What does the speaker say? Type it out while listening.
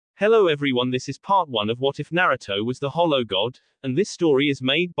Hello everyone, this is part 1 of What If Naruto Was the Hollow God, and this story is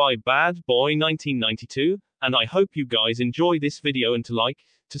made by Bad Boy 1992, and I hope you guys enjoy this video and to like,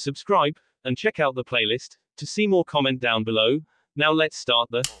 to subscribe, and check out the playlist, to see more comment down below. Now let's start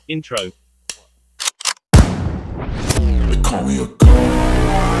the intro. They call me a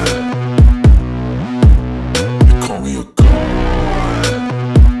god. They call me a god.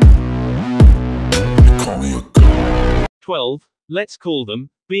 They call me a god. 12. Let's call them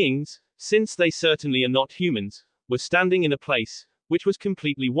beings, since they certainly are not humans, were standing in a place which was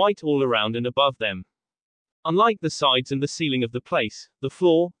completely white all around and above them. Unlike the sides and the ceiling of the place, the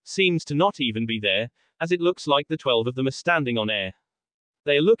floor seems to not even be there, as it looks like the 12 of them are standing on air.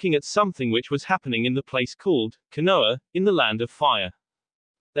 They are looking at something which was happening in the place called Konoha, in the Land of Fire.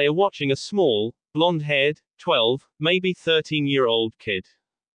 They are watching a small, blonde-haired, 12, maybe 13-year-old kid.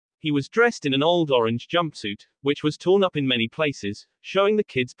 He was dressed in an old orange jumpsuit, which was torn up in many places, showing the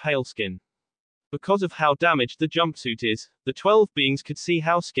kid's pale skin. Because of how damaged the jumpsuit is, the 12 beings could see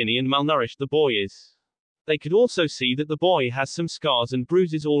how skinny and malnourished the boy is. They could also see that the boy has some scars and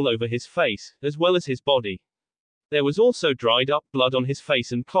bruises all over his face, as well as his body. There was also dried up blood on his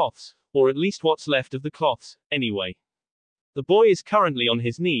face and cloths, or at least what's left of the cloths, anyway. The boy is currently on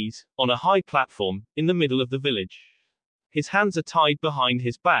his knees, on a high platform, in the middle of the village. His hands are tied behind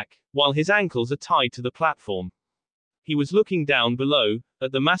his back, while his ankles are tied to the platform. He was looking down below,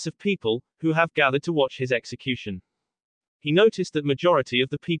 at the mass of people, who have gathered to watch his execution. He noticed that majority of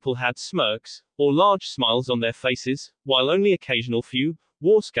the people had smirks, or large smiles on their faces, while only occasional few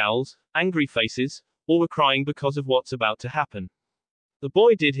wore scowls, angry faces, or were crying because of what's about to happen. The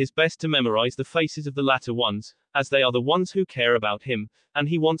boy did his best to memorize the faces of the latter ones, as they are the ones who care about him, and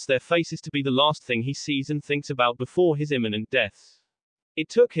he wants their faces to be the last thing he sees and thinks about before his imminent death. It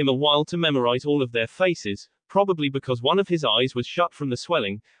took him a while to memorize all of their faces, probably because one of his eyes was shut from the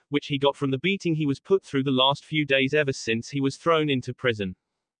swelling, which he got from the beating he was put through the last few days ever since he was thrown into prison.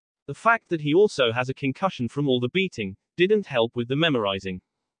 The fact that he also has a concussion from all the beating didn't help with the memorizing.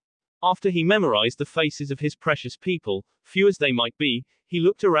 After he memorized the faces of his precious people, few as they might be, he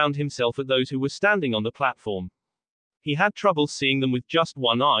looked around himself at those who were standing on the platform. He had trouble seeing them with just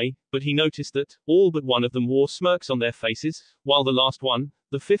one eye, but he noticed that all but one of them wore smirks on their faces, while the last one,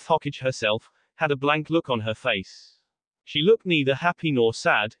 the fifth Hokage herself, had a blank look on her face. She looked neither happy nor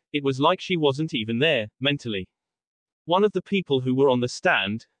sad, it was like she wasn't even there, mentally. One of the people who were on the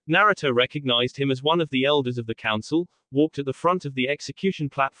stand, Naruto recognized him as one of the elders of the council, walked at the front of the execution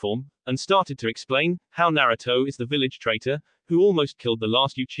platform, and started to explain how Naruto is the village traitor, who almost killed the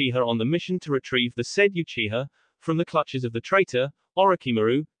last Uchiha on the mission to retrieve the said Uchiha from the clutches of the traitor,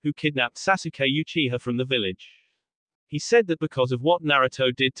 Orochimaru, who kidnapped Sasuke Uchiha from the village. He said that because of what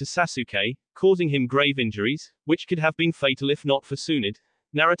Naruto did to Sasuke, causing him grave injuries, which could have been fatal if not for Tsunade,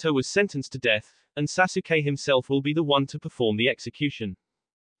 Naruto was sentenced to death, and Sasuke himself will be the one to perform the execution.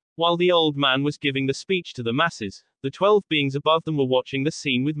 While the old man was giving the speech to the masses, the 12 beings above them were watching the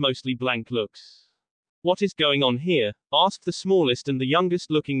scene with mostly blank looks. What is going on here? Asked the smallest and the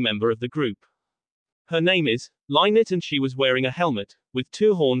youngest looking member of the group. Her name is Lynette and she was wearing a helmet, with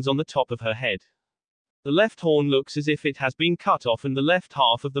 2 horns on the top of her head. The left horn looks as if it has been cut off and the left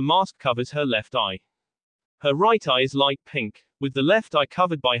half of the mask covers her left eye. Her right eye is light pink, with the left eye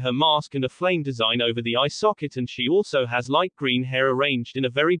covered by her mask and a flame design over the eye socket, and she also has light green hair arranged in a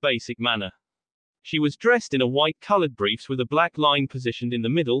very basic manner. She was dressed in a white-colored briefs with a black line positioned in the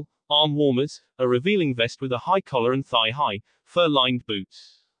middle, arm warmers, a revealing vest with a high collar and thigh-high, fur-lined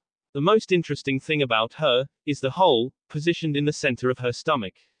boots. The most interesting thing about her is the hole positioned in the center of her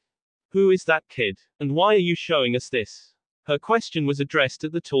stomach. Who is that kid? And why are you showing us this? Her question was addressed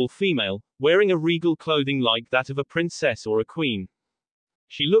at the tall female, wearing a regal clothing like that of a princess or a queen.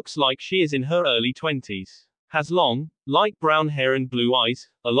 She looks like she is in her early 20s. Has long, light brown hair and blue eyes,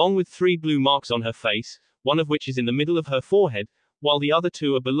 along with 3 blue marks on her face, one of which is in the middle of her forehead, while the other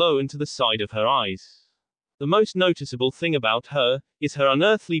 2 are below and to the side of her eyes. The most noticeable thing about her is her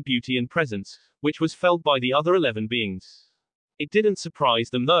unearthly beauty and presence, which was felt by the other 11 beings. It didn't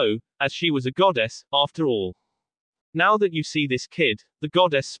surprise them though, as she was a goddess, after all. Now that you see this kid, the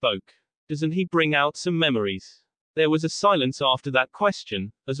goddess spoke. Doesn't he bring out some memories? There was a silence after that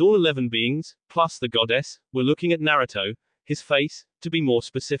question, as all 11 beings, plus the goddess, were looking at Naruto, his face, to be more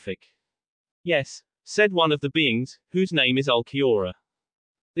specific. Yes, said one of the beings, whose name is Ulquiorra.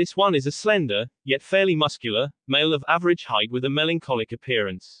 This one is a slender, yet fairly muscular, male of average height with a melancholic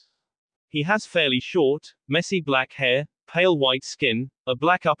appearance. He has fairly short, messy black hair, pale white skin, a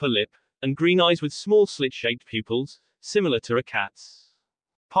black upper lip, and green eyes with small slit-shaped pupils, similar to a cat's.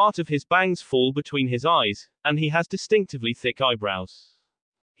 Part of his bangs fall between his eyes, and he has distinctively thick eyebrows.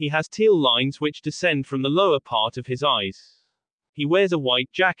 He has teal lines which descend from the lower part of his eyes. He wears a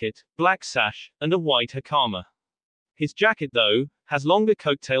white jacket, black sash, and a white hakama. His jacket, though, has longer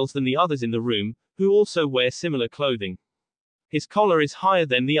coattails than the others in the room, who also wear similar clothing. His collar is higher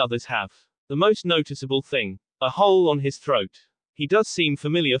than the others have. The most noticeable thing, a hole on his throat. He does seem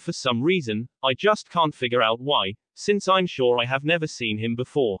familiar for some reason, I just can't figure out why, since I'm sure I have never seen him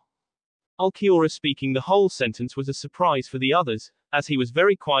before. Ulquiorra speaking the whole sentence was a surprise for the others, as he was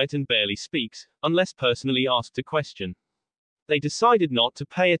very quiet and barely speaks, unless personally asked a question. They decided not to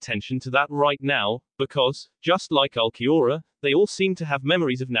pay attention to that right now, because, just like Ulquiorra, they all seem to have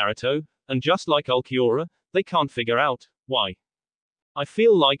memories of Naruto, and just like Ulquiorra, they can't figure out why. I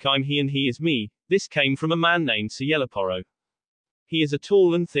feel like I'm he and he is me. This came from a man named Cielaporo. He is a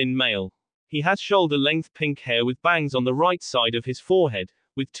tall and thin male. He has shoulder-length pink hair with bangs on the right side of his forehead,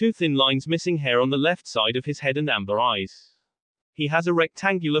 with two thin lines missing hair on the left side of his head and amber eyes. He has a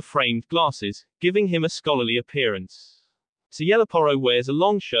rectangular framed glasses, giving him a scholarly appearance. Cielaporo wears a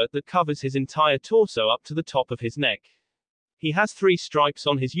long shirt that covers his entire torso up to the top of his neck. He has 3 stripes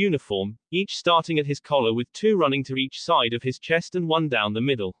on his uniform, each starting at his collar with 2 running to each side of his chest and 1 down the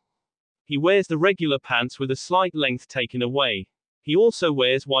middle. He wears the regular pants with a slight length taken away. He also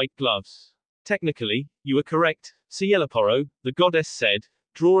wears white gloves. Technically, you are correct, Cielaporo, the goddess said,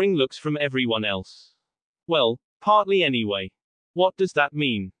 drawing looks from everyone else. Well, partly anyway. What does that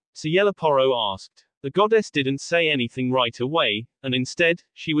mean? Cielaporo asked. The goddess didn't say anything right away, and instead,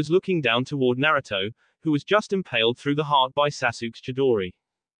 she was looking down toward Naruto, who was just impaled through the heart by Sasuke's Chidori.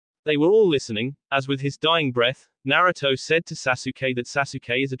 They were all listening, as with his dying breath, Naruto said to Sasuke that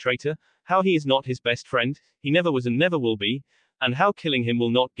Sasuke is a traitor, how he is not his best friend, he never was and never will be, and how killing him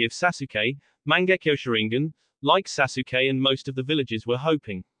will not give Sasuke, Mangekyo Sharingan, like Sasuke and most of the villagers were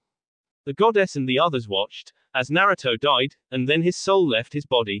hoping. The goddess and the others watched, as Naruto died, and then his soul left his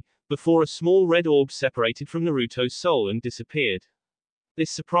body, before a small red orb separated from Naruto's soul and disappeared. This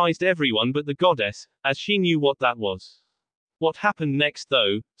surprised everyone but the goddess, as she knew what that was. What happened next,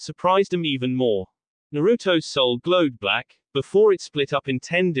 though, surprised him even more. Naruto's soul glowed black, before it split up in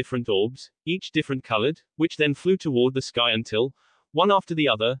 10 different orbs, each different colored, which then flew toward the sky until, one after the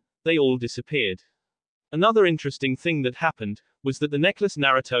other, they all disappeared. Another interesting thing that happened, was that the necklace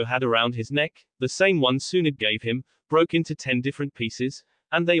Naruto had around his neck, the same one Tsunade gave him, broke into 10 different pieces,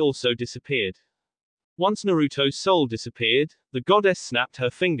 and they also disappeared. Once Naruto's soul disappeared, the goddess snapped her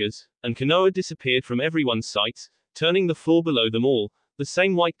fingers, and Konoha disappeared from everyone's sights, turning the floor below them all, the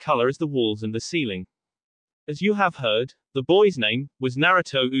same white color as the walls and the ceiling. As you have heard, the boy's name was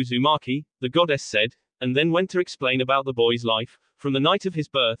Naruto Uzumaki, the goddess said, and then went to explain about the boy's life, from the night of his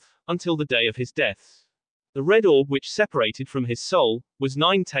birth, until the day of his death. The red orb which separated from his soul, was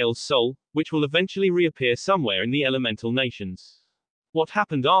Nine-Tails' soul, which will eventually reappear somewhere in the elemental nations. What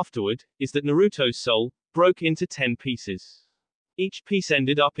happened afterward, is that Naruto's soul, broke into 10 pieces. Each piece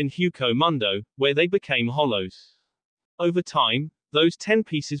ended up in Huko Mundo, where they became hollows. Over time, those 10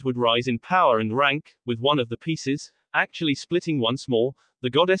 pieces would rise in power and rank, with one of the pieces, actually splitting once more. The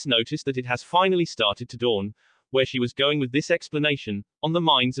goddess noticed that it has finally started to dawn, where she was going with this explanation, on the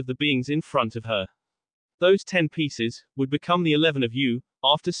minds of the beings in front of her. Those 10 pieces, would become the 11 of you,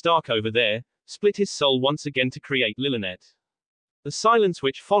 after Stark over there, split his soul once again to create Lilinet. The silence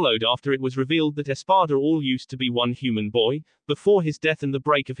which followed after it was revealed that Espada all used to be one human boy, before his death and the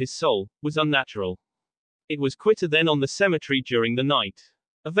break of his soul, was unnatural. It was quitter then on the cemetery during the night.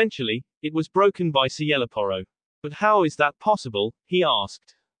 Eventually, it was broken by Cielaporo. But how is that possible, he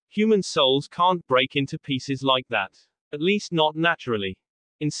asked. Human souls can't break into pieces like that. At least not naturally.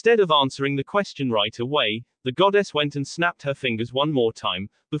 Instead of answering the question right away, the goddess went and snapped her fingers one more time,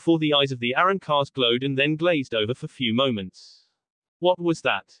 before the eyes of the Arancars glowed and then glazed over for few moments. What was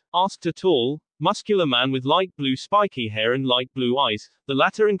that? Asked a tall, muscular man with light blue spiky hair and light blue eyes, the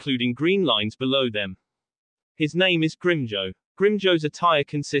latter including green lines below them. His name is Grimjo. Grimjo's attire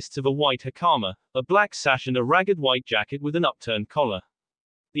consists of a white hakama, a black sash and a ragged white jacket with an upturned collar.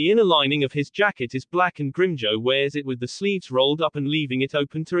 The inner lining of his jacket is black and Grimjo wears it with the sleeves rolled up and leaving it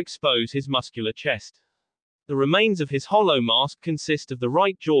open to expose his muscular chest. The remains of his hollow mask consist of the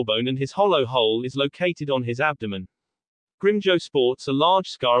right jawbone and his hollow hole is located on his abdomen. Grimjo sports a large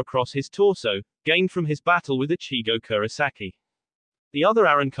scar across his torso, gained from his battle with Ichigo Kurosaki. The other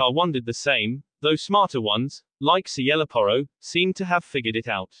Arrancar wondered the same, though smarter ones, like Cielaporo, seemed to have figured it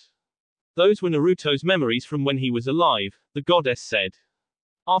out. Those were Naruto's memories from when he was alive, the goddess said.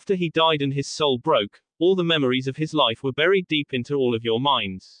 After he died and his soul broke, all the memories of his life were buried deep into all of your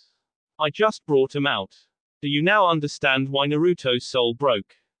minds. I just brought them out. Do you now understand why Naruto's soul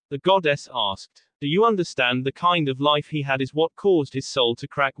broke? The goddess asked. Do you understand the kind of life he had is what caused his soul to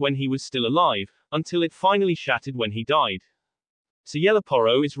crack when he was still alive, until it finally shattered when he died.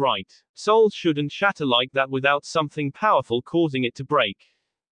 Sayelaporo is right. Souls shouldn't shatter like that without something powerful causing it to break.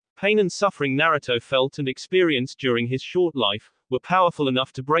 Pain and suffering Naruto felt and experienced during his short life were powerful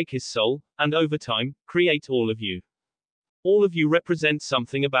enough to break his soul, and over time, create all of you. All of you represent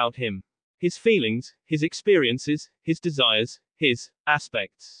something about him. His feelings, his experiences, his desires, his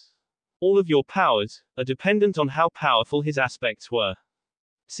aspects. All of your powers are dependent on how powerful his aspects were.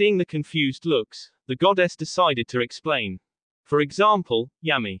 Seeing the confused looks, the goddess decided to explain. For example,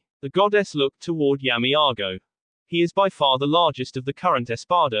 Yami. The goddess looked toward Yami Argo. He is by far the largest of the current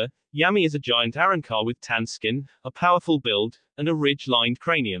Espada. Yami is a giant Arrancar with tan skin, a powerful build, and a ridge-lined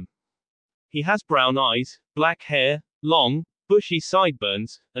cranium. He has brown eyes, black hair, long, bushy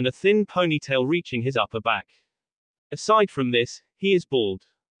sideburns, and a thin ponytail reaching his upper back. Aside from this, he is bald.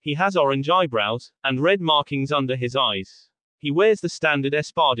 He has orange eyebrows, and red markings under his eyes. He wears the standard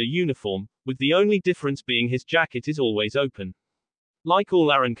Espada uniform, with the only difference being his jacket is always open. Like all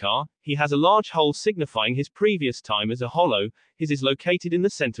Arrancar, he has a large hole signifying his previous time as a hollow. His is located in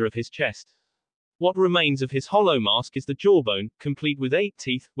the center of his chest. What remains of his hollow mask is the jawbone, complete with 8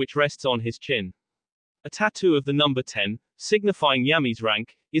 teeth, which rests on his chin. A tattoo of the number 10, signifying Yami's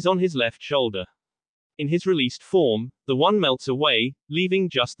rank, is on his left shoulder. In his released form, the 1 melts away, leaving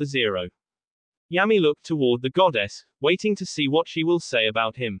just the 0. Yami looked toward the goddess, waiting to see what she will say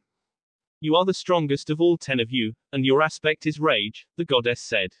about him. You are the strongest of all 10 of you, and your aspect is rage, the goddess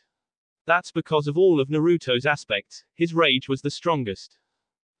said. That's because of all of Naruto's aspects, his rage was the strongest.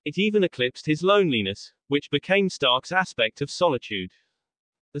 It even eclipsed his loneliness, which became Stark's aspect of solitude.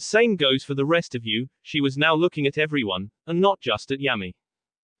 The same goes for the rest of you. She was now looking at everyone, and not just at Yami.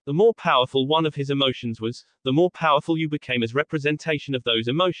 The more powerful one of his emotions was, the more powerful you became as representation of those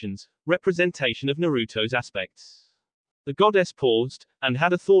emotions, representation of Naruto's aspects. The goddess paused, and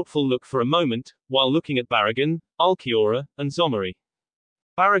had a thoughtful look for a moment, while looking at Baragan, Ulquiorra, and Zomari.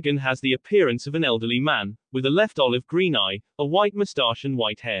 Baragan has the appearance of an elderly man, with a left olive green eye, a white mustache and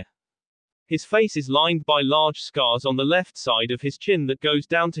white hair. His face is lined by large scars on the left side of his chin that goes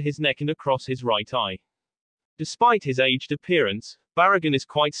down to his neck and across his right eye. Despite his aged appearance, Baragan is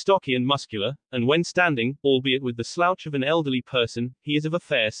quite stocky and muscular, and when standing, albeit with the slouch of an elderly person, he is of a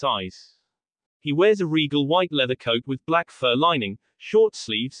fair size. He wears a regal white leather coat with black fur lining, short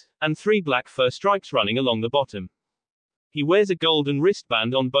sleeves, and 3 black fur stripes running along the bottom. He wears a golden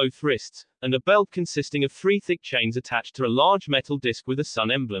wristband on both wrists, and a belt consisting of 3 thick chains attached to a large metal disc with a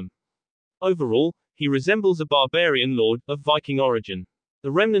sun emblem. Overall, he resembles a barbarian lord, of Viking origin.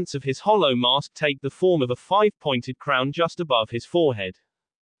 The remnants of his hollow mask take the form of a 5-pointed crown just above his forehead.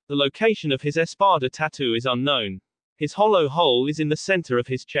 The location of his Espada tattoo is unknown. His hollow hole is in the center of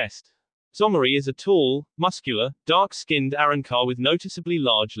his chest. Zomari is a tall, muscular, dark-skinned Arrancar with noticeably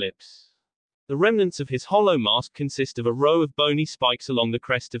large lips. The remnants of his hollow mask consist of a row of bony spikes along the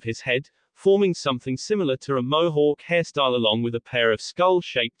crest of his head, forming something similar to a mohawk hairstyle along with a pair of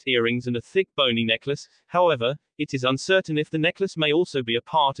skull-shaped earrings and a thick bony necklace. However, it is uncertain if the necklace may also be a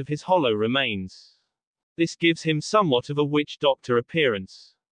part of his hollow remains. This gives him somewhat of a witch doctor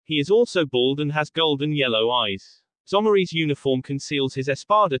appearance. He is also bald and has golden yellow eyes. Zomari's uniform conceals his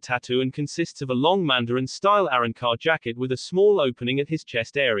Espada tattoo and consists of a long Mandarin-style Arrancar jacket with a small opening at his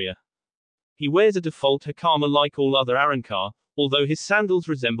chest area. He wears a default hakama like all other Arrancar, although his sandals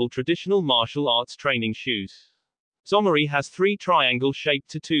resemble traditional martial arts training shoes. Zomari has 3 triangle-shaped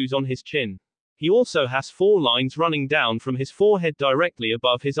tattoos on his chin. He also has 4 lines running down from his forehead directly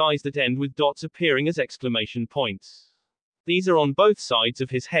above his eyes that end with dots appearing as exclamation points. These are on both sides of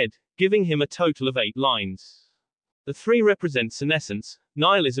his head, giving him a total of 8 lines. The 3 represent senescence,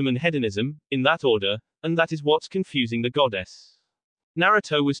 nihilism and hedonism, in that order, and that is what's confusing the goddess.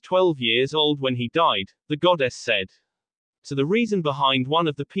 Naruto was 12 years old when he died, the goddess said. So the reason behind one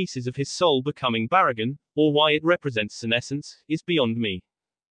of the pieces of his soul becoming Baragan, or why it represents senescence, is beyond me.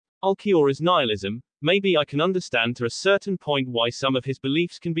 Ulquiorra's nihilism, maybe I can understand to a certain point why some of his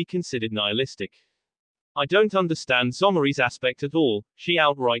beliefs can be considered nihilistic. I don't understand Zomari's aspect at all, she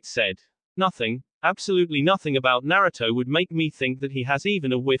outright said. Nothing, absolutely nothing about Naruto would make me think that he has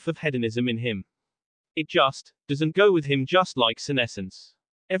even a whiff of hedonism in him. It just doesn't go with him, just like senescence.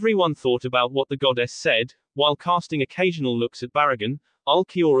 Everyone thought about what the goddess said, while casting occasional looks at Baragan,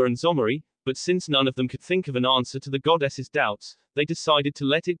 Ulquiorra and Zomari, but since none of them could think of an answer to the goddess's doubts, they decided to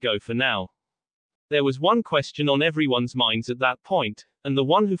let it go for now. There was one question on everyone's minds at that point, and the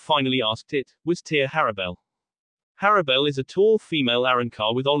one who finally asked it was Tia Haribel. Haribel is a tall female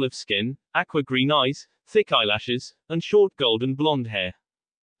Arrancar with olive skin, aqua green eyes, thick eyelashes, and short golden blonde hair.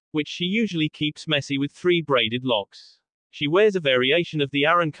 which she usually keeps messy with 3 braided locks. She wears a variation of the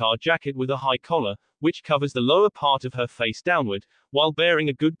Arrancar jacket with a high collar, which covers the lower part of her face downward, while bearing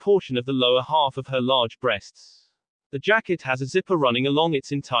a good portion of the lower half of her large breasts. The jacket has a zipper running along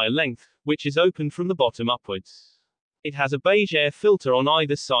its entire length, which is opened from the bottom upwards. It has a beige air filter on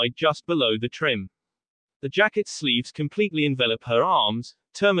either side just below the trim. The jacket's sleeves completely envelop her arms,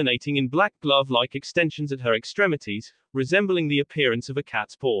 terminating in black glove-like extensions at her extremities, resembling the appearance of a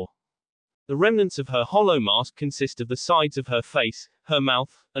cat's paw. The remnants of her hollow mask consist of the sides of her face, her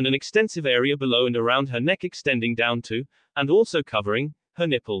mouth, and an extensive area below and around her neck extending down to, and also covering, her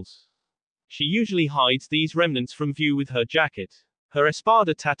nipples. She usually hides these remnants from view with her jacket. Her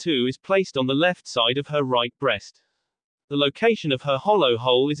espada tattoo is placed on the left side of her right breast. The location of her hollow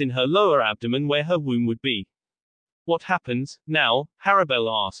hole is in her lower abdomen where her womb would be. What happens, now? Harabel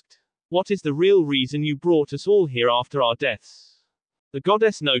asked. What is the real reason you brought us all here after our deaths? The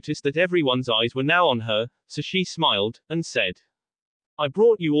goddess noticed that everyone's eyes were now on her, so she smiled, and said, I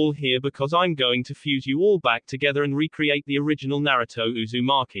brought you all here because I'm going to fuse you all back together and recreate the original Naruto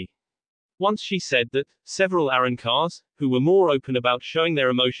Uzumaki. Once she said that, several Arrancars, who were more open about showing their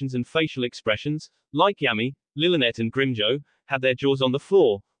emotions and facial expressions, like Yami, Lilinet and Grimjo, had their jaws on the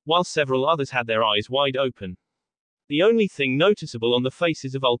floor, while several others had their eyes wide open. The only thing noticeable on the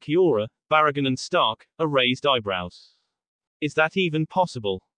faces of Ulquiorra, Baragon and Stark, are raised eyebrows. Is that even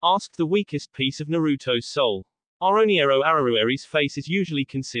possible? Asked the weakest piece of Naruto's soul. Aroniero Ararueri's face is usually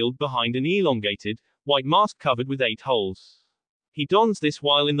concealed behind an elongated, white mask covered with 8 holes. He dons this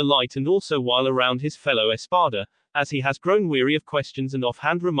while in the light and also while around his fellow Espada, as he has grown weary of questions and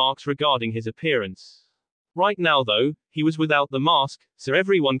offhand remarks regarding his appearance. Right now though, he was without the mask, so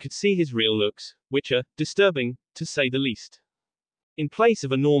everyone could see his real looks, which are disturbing, to say the least. In place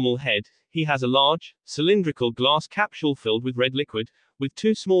of a normal head, he has a large, cylindrical glass capsule filled with red liquid, with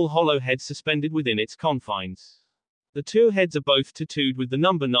 2 small hollow heads suspended within its confines. The 2 heads are both tattooed with the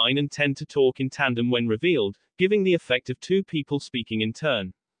number 9 and tend to talk in tandem when revealed, giving the effect of 2 people speaking in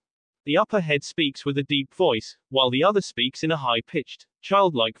turn. The upper head speaks with a deep voice, while the other speaks in a high-pitched,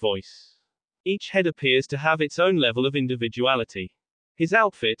 childlike voice. Each head appears to have its own level of individuality. His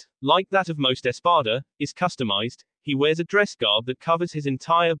outfit, like that of most Espada, is customized. He wears a dress garb that covers his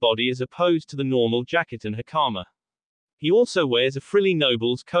entire body as opposed to the normal jacket and hakama. He also wears a frilly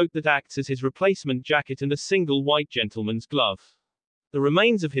noble's coat that acts as his replacement jacket and a single white gentleman's glove. The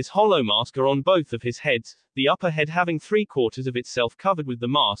remains of his hollow mask are on both of his heads, the upper head having 3/4 of itself covered with the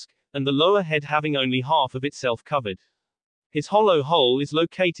mask, and the lower head having only half of itself covered. His hollow hole is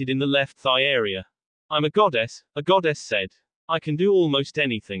located in the left thigh area. I'm a goddess said. I can do almost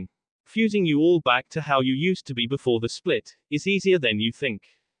anything. Fusing you all back to how you used to be before the split is easier than you think.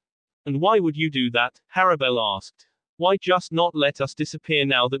 And why would you do that? Harabel asked. Why just not let us disappear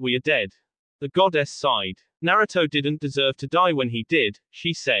now that we are dead? The goddess sighed. Naruto didn't deserve to die when he did,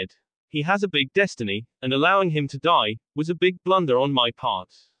 she said. He has a big destiny, and allowing him to die was a big blunder on my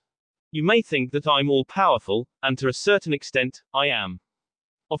part. You may think that I'm all powerful, and to a certain extent, I am.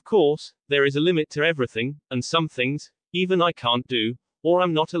 Of course, there is a limit to everything, and some things, even I can't do, or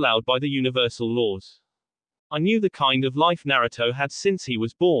am not allowed by the universal laws. I knew the kind of life Naruto had since he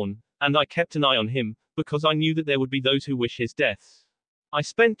was born, and I kept an eye on him, because I knew that there would be those who wish his death. I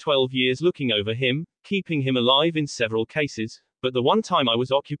spent 12 years looking over him, keeping him alive in several cases, but the one time I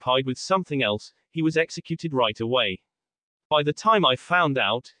was occupied with something else, he was executed right away. By the time I found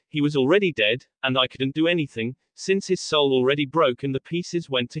out, he was already dead, and I couldn't do anything, since his soul already broke and the pieces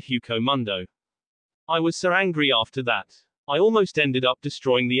went to Huko Mundo. I was so angry after that. I almost ended up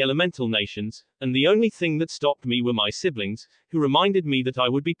destroying the elemental nations, and the only thing that stopped me were my siblings, who reminded me that I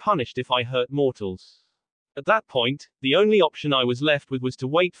would be punished if I hurt mortals. At that point, the only option I was left with was to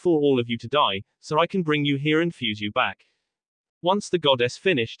wait for all of you to die, so I can bring you here and fuse you back. Once the goddess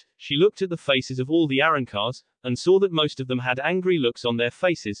finished, she looked at the faces of all the Arrancars, and saw that most of them had angry looks on their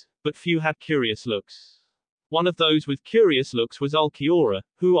faces, but few had curious looks. One of those with curious looks was Ulquiorra,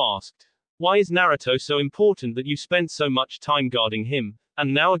 who asked, why is Naruto so important that you spent so much time guarding him,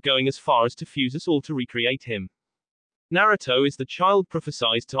 and now are going as far as to fuse us all to recreate him? Naruto is the child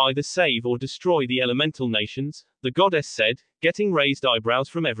prophesied to either save or destroy the elemental nations, the goddess said, getting raised eyebrows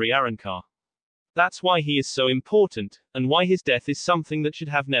from every Arrancar. That's why he is so important, and why his death is something that should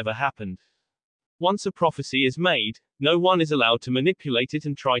have never happened. Once a prophecy is made, no one is allowed to manipulate it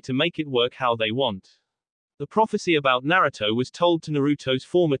and try to make it work how they want. The prophecy about Naruto was told to Naruto's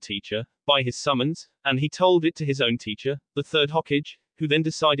former teacher, by his summons, and he told it to his own teacher, the third Hokage, who then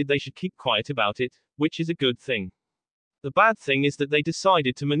decided they should keep quiet about it, which is a good thing. The bad thing is that they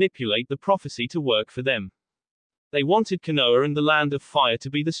decided to manipulate the prophecy to work for them. They wanted Konoha and the Land of Fire to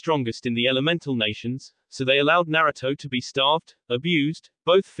be the strongest in the elemental nations, so they allowed Naruto to be starved, abused,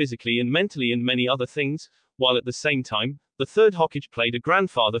 both physically and mentally and many other things, while at the same time, the third Hokage played a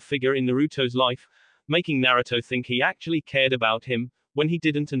grandfather figure in Naruto's life, making Naruto think he actually cared about him, when he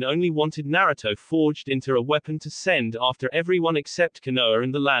didn't and only wanted Naruto forged into a weapon to send after everyone except Konoha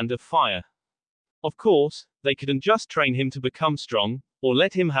and the Land of Fire. Of course, they couldn't just train him to become strong, or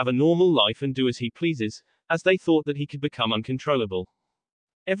let him have a normal life and do as he pleases, as they thought that he could become uncontrollable.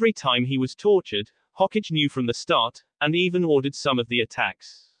 Every time he was tortured, Hokage knew from the start, and even ordered some of the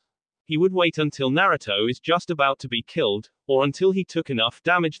attacks. He would wait until Naruto is just about to be killed, or until he took enough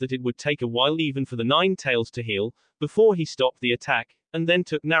damage that it would take a while even for the Nine Tails to heal, before he stopped the attack, and then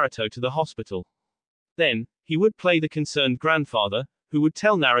took Naruto to the hospital. Then, he would play the concerned grandfather, who would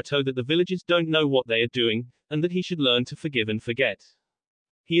tell Naruto that the villagers don't know what they are doing, and that he should learn to forgive and forget.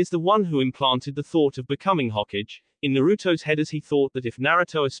 He is the one who implanted the thought of becoming Hokage in Naruto's head, as he thought that if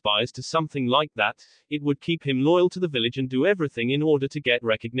Naruto aspires to something like that, it would keep him loyal to the village and do everything in order to get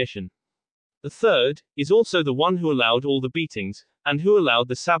recognition. The third is also the one who allowed all the beatings, and who allowed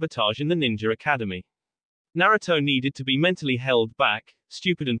the sabotage in the Ninja Academy. Naruto needed to be mentally held back,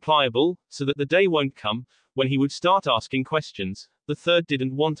 stupid and pliable, so that the day won't come when he would start asking questions the third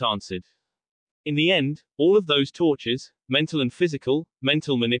didn't want answered. In the end, all of those tortures, mental and physical,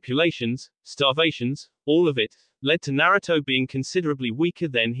 mental manipulations, starvations, all of it, led to Naruto being considerably weaker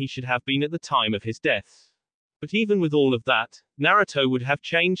than he should have been at the time of his death. But even with all of that, Naruto would have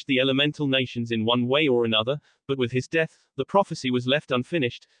changed the elemental nations in one way or another, but with his death, the prophecy was left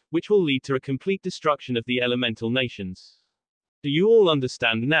unfinished, which will lead to a complete destruction of the elemental nations. Do you all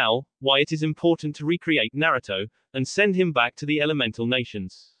understand now why it is important to recreate Naruto and send him back to the elemental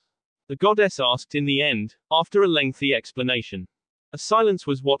nations? The goddess asked in the end, after a lengthy explanation. A silence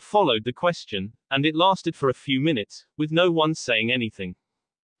was what followed the question, and it lasted for a few minutes, with no one saying anything.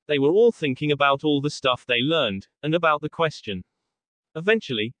 They were all thinking about all the stuff they learned, and about the question.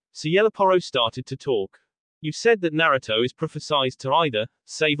 Eventually, Sayelaporo started to talk. You said that Naruto is prophesied to either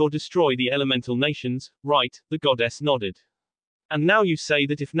save or destroy the elemental nations, right? The goddess nodded. And now you say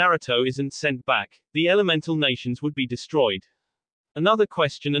that if Naruto isn't sent back, the elemental nations would be destroyed. Another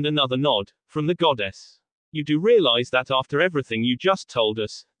question and another nod, from the goddess. You do realize that after everything you just told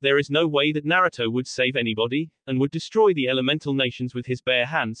us, there is no way that Naruto would save anybody, and would destroy the elemental nations with his bare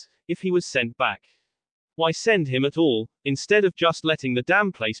hands, if he was sent back. Why send him at all, instead of just letting the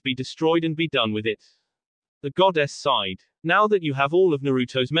damn place be destroyed and be done with it? The goddess sighed. Now that you have all of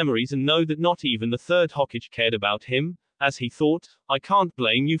Naruto's memories and know that not even the third Hokage cared about him, as he thought, I can't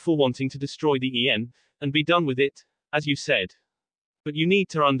blame you for wanting to destroy the EN, and be done with it, as you said. But you need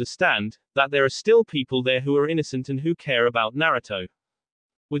to understand that there are still people there who are innocent and who care about Naruto.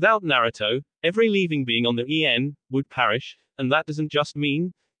 Without Naruto, every living being on the EN would perish, and that doesn't just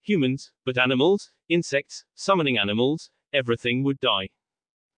mean humans, but animals, insects, summoning animals, everything would die.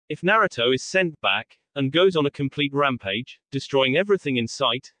 If Naruto is sent back and goes on a complete rampage, destroying everything in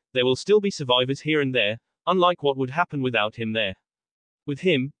sight, there will still be survivors here and there, unlike what would happen without him there. With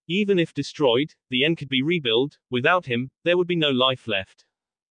him, even if destroyed, the end could be rebuilt. Without him, there would be no life left.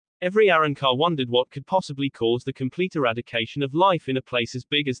 Every Arrancar wondered what could possibly cause the complete eradication of life in a place as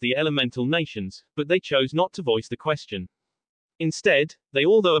big as the elemental nations, but they chose not to voice the question. Instead, they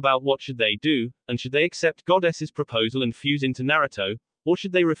all thought about what should they do, and should they accept Goddess's proposal and fuse into Naruto, or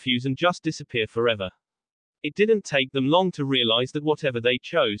should they refuse and just disappear forever? It didn't take them long to realize that whatever they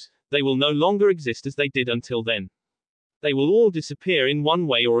chose, they will no longer exist as they did until then. They will all disappear in one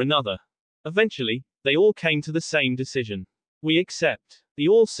way or another. Eventually, they all came to the same decision. We accept. They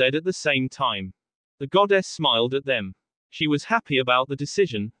all said at the same time. The goddess smiled at them. She was happy about the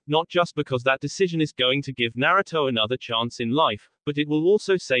decision, not just because that decision is going to give Naruto another chance in life, but it will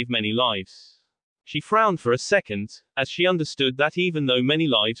also save many lives. She frowned for a second, as she understood that even though many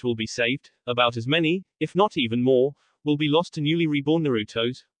lives will be saved, about as many, if not even more, will be lost to newly reborn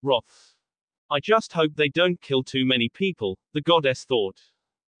Naruto's wrath. I just hope they don't kill too many people, the goddess thought.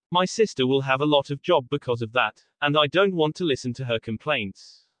 My sister will have a lot of job because of that, and I don't want to listen to her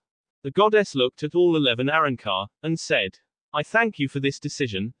complaints. The goddess looked at all 11 Arrancar, and said, I thank you for this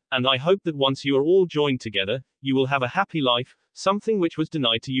decision, and I hope that once you are all joined together, you will have a happy life, something which was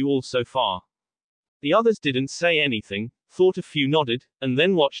denied to you all so far. The others didn't say anything, thought a few nodded, and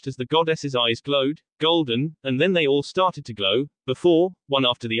then watched as the goddess's eyes glowed, golden, and then they all started to glow, before, one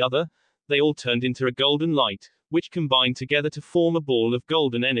after the other, they all turned into a golden light, which combined together to form a ball of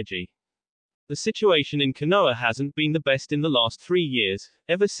golden energy. The situation in Konoha hasn't been the best in the last 3 years,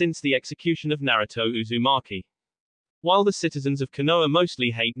 ever since the execution of Naruto Uzumaki. While the citizens of Konoha mostly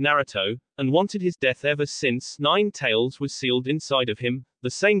hate Naruto, and wanted his death ever since Nine Tails was sealed inside of him,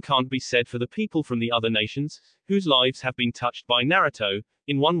 the same can't be said for the people from the other nations, whose lives have been touched by Naruto,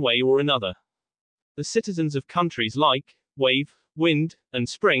 in one way or another. The citizens of countries like Wave, Wind, and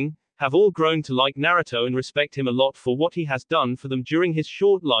Spring have all grown to like Naruto and respect him a lot for what he has done for them during his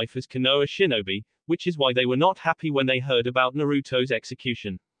short life as Konoha shinobi, which is why they were not happy when they heard about Naruto's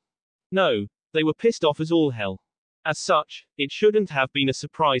execution. No, they were pissed off as all hell. As such, it shouldn't have been a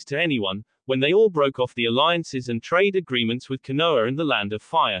surprise to anyone when they all broke off the alliances and trade agreements with Konoha and the Land of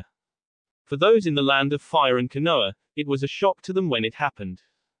Fire. For those in the Land of Fire and Konoha, it was a shock to them when it happened.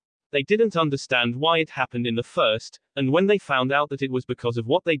 They didn't understand why it happened in the first, and when they found out that it was because of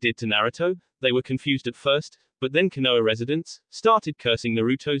what they did to Naruto, they were confused at first, but then Konoha residents started cursing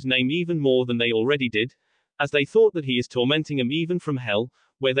Naruto's name even more than they already did, as they thought that he is tormenting them even from hell,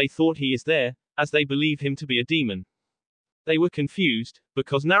 where they thought he is there, as they believe him to be a demon. They were confused,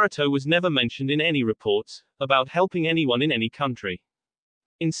 because Naruto was never mentioned in any reports about helping anyone in any country.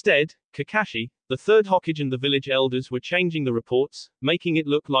 Instead, Kakashi, the third Hokage and the village elders were changing the reports, making it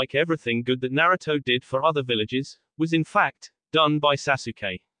look like everything good that Naruto did for other villages was in fact done by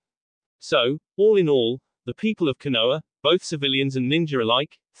Sasuke. So, all in all, the people of Konoha, both civilians and ninja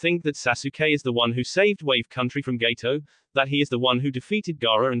alike, think that Sasuke is the one who saved Wave Country from Gato, that he is the one who defeated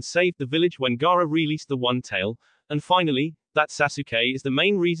Gaara and saved the village when Gaara released the One Tail, and finally, that Sasuke is the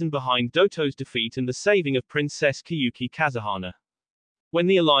main reason behind Doto's defeat and the saving of Princess Kyuki Kazuhana. When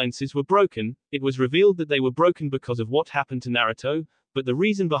the alliances were broken, it was revealed that they were broken because of what happened to Naruto, but the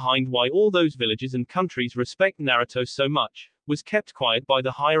reason behind why all those villages and countries respect Naruto so much was kept quiet by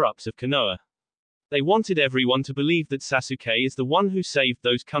the higher-ups of Konoha. They wanted everyone to believe that Sasuke is the one who saved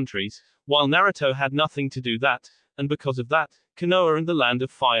those countries, while Naruto had nothing to do that, and because of that, Konoha and the Land of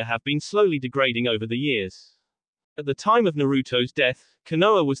Fire have been slowly degrading over the years. At the time of Naruto's death,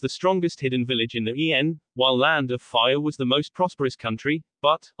 Konoha was the strongest hidden village in the EN, while Land of Fire was the most prosperous country,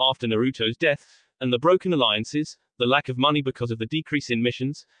 but, after Naruto's death, and the broken alliances, the lack of money because of the decrease in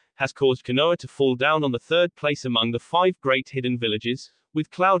missions, has caused Konoha to fall down on the third place among the 5 great hidden villages, with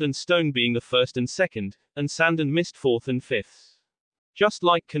Cloud and Stone being the first and second, and Sand and Mist fourth and fifth. Just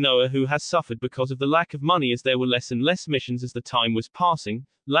like Konoha, who has suffered because of the lack of money as there were less and less missions as the time was passing,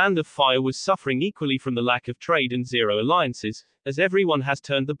 Land of Fire was suffering equally from the lack of trade and zero alliances, as everyone has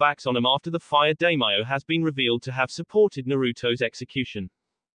turned their backs on him after the Fire Daimyo has been revealed to have supported Naruto's execution.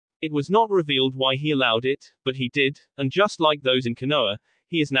 It was not revealed why he allowed it, but he did, and just like those in Konoha,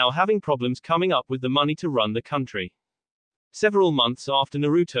 he is now having problems coming up with the money to run the country. Several months after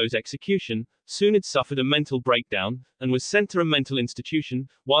Naruto's execution, Tsunade suffered a mental breakdown, and was sent to a mental institution,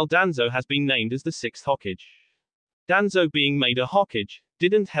 while Danzo has been named as the 6th Hokage. Danzo being made a Hokage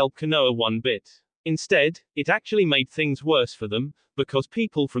didn't help Konoha one bit. Instead, it actually made things worse for them, because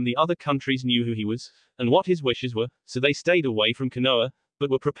people from the other countries knew who he was, and what his wishes were, so they stayed away from Konoha, but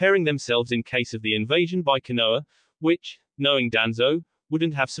were preparing themselves in case of the invasion by Konoha, which, knowing Danzo,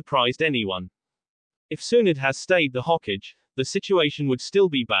 wouldn't have surprised anyone. If Tsunade has stayed the Hokage, the situation would still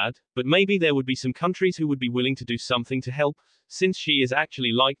be bad, but maybe there would be some countries who would be willing to do something to help, since she is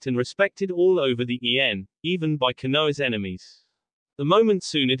actually liked and respected all over the EN, even by Konoha's enemies. The moment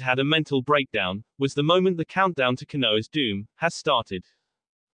Tsunade had a mental breakdown, was the moment the countdown to Konoha's doom has started.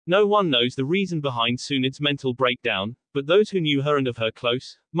 No one knows the reason behind Tsunade's mental breakdown, but those who knew her and of her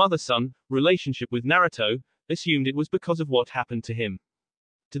close, mother-son, relationship with Naruto, assumed it was because of what happened to him.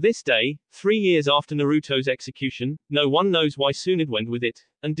 To this day, 3 years after Naruto's execution, no one knows why Tsunade went with it,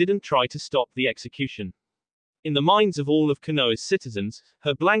 and didn't try to stop the execution. In the minds of all of Konoha's citizens,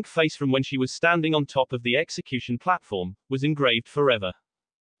 her blank face from when she was standing on top of the execution platform was engraved forever.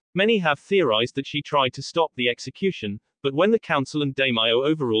 Many have theorized that she tried to stop the execution, but when the council and daimyo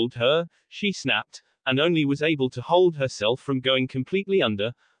overruled her, she snapped, and only was able to hold herself from going completely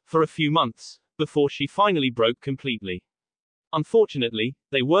under, for a few months, before she finally broke completely. Unfortunately,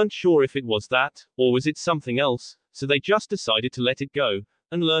 they weren't sure if it was that, or was it something else, so they just decided to let it go,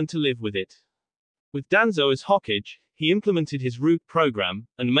 and learn to live with it. With Danzo as Hokage, he implemented his root program,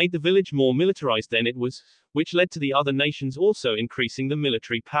 and made the village more militarized than it was, which led to the other nations also increasing the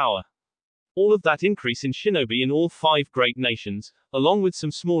military power. All of that increase in shinobi in all 5 great nations, along with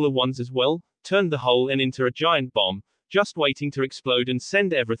some smaller ones as well, turned the whole EN into a giant bomb, just waiting to explode and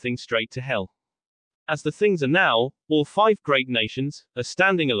send everything straight to hell. As the things are now, all 5 great nations are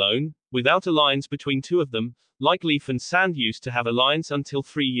standing alone, without alliance between 2 of them, like Leaf and Sand used to have alliance until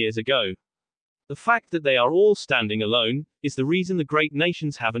 3 years ago. The fact that they are all standing alone is the reason the great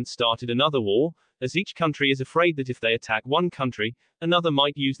nations haven't started another war, as each country is afraid that if they attack one country, another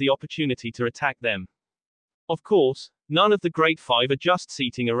might use the opportunity to attack them. Of course, none of the Great Five are just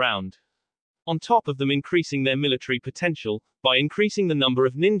seating around. On top of them increasing their military potential, by increasing the number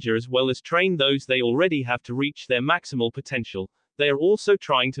of ninja as well as train those they already have to reach their maximal potential, they are also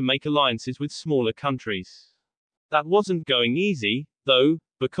trying to make alliances with smaller countries. That wasn't going easy, though,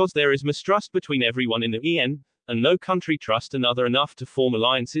 because there is mistrust between everyone in the EN, and no country trust another enough to form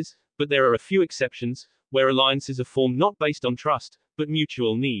alliances, but there are a few exceptions, where alliances are formed not based on trust, but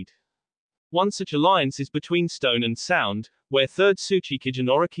mutual need. One such alliance is between Stone and Sound, where Third Tsuchikage and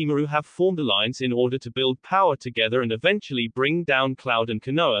Orochimaru have formed alliance in order to build power together and eventually bring down Cloud and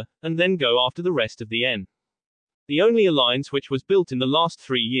Konoha, and then go after the rest of the EN. The only alliance which was built in the last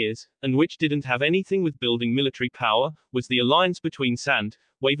 3 years, and which didn't have anything with building military power, was the alliance between Sand,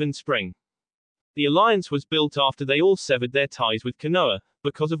 Wave and Spring. The alliance was built after they all severed their ties with Konoha,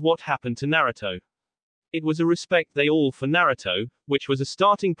 because of what happened to Naruto. It was a respect they all for Naruto, which was a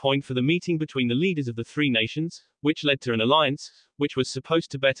starting point for the meeting between the leaders of the three nations, which led to an alliance, which was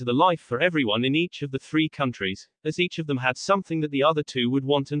supposed to better the life for everyone in each of the three countries, as each of them had something that the other two would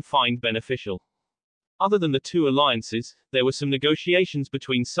want and find beneficial. Other than the two alliances, there were some negotiations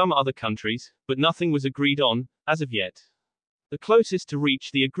between some other countries, but nothing was agreed on, as of yet. The closest to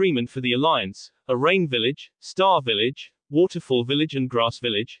reach the agreement for the alliance are Rain Village, Star Village, Waterfall Village and Grass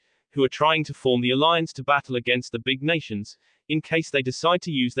Village, who are trying to form the alliance to battle against the big nations, in case they decide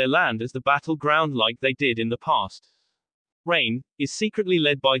to use their land as the battleground like they did in the past. Rain is secretly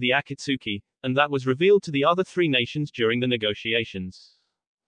led by the Akatsuki, and that was revealed to the other three nations during the negotiations.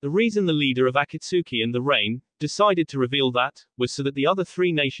 The reason the leader of Akatsuki and the Rain decided to reveal that was so that the other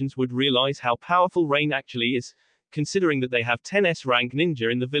three nations would realize how powerful Rain actually is, considering that they have 10s rank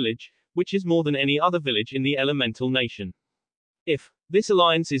ninja in the village, which is more than any other village in the elemental nation. If this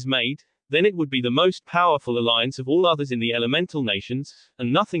alliance is made, then it would be the most powerful alliance of all others in the elemental nations,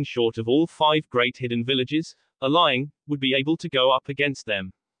 and nothing short of all 5 great hidden villages, allying, would be able to go up against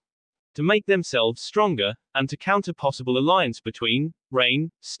them. To make themselves stronger, and to counter possible alliance between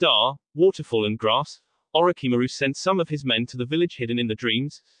Rain, Star, Waterfall and Grass, Orochimaru sent some of his men to the village hidden in the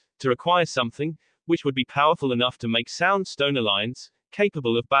dreams, to acquire something, which would be powerful enough to make Sound Stone alliance,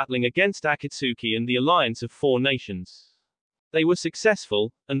 capable of battling against Akatsuki and the alliance of 4 nations. They were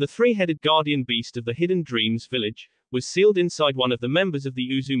successful, and the 3-headed guardian beast of the Hidden Dreams village was sealed inside one of the members of the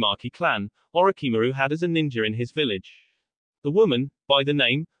Uzumaki clan Orochimaru had as a ninja in his village. The woman, by the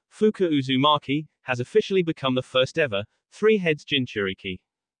name Fuka Uzumaki, has officially become the first ever 3-heads Jinchuriki.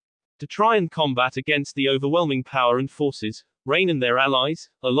 To try and combat against the overwhelming power and forces, Rain and their allies,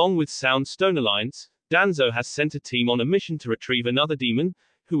 along with Sound Stone Alliance, Danzo has sent a team on a mission to retrieve another demon,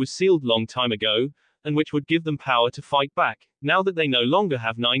 who was sealed long time ago, and which would give them power to fight back, now that they no longer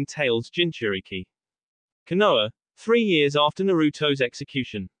have 9 tails Jinchuriki. Konoha, 3 years after Naruto's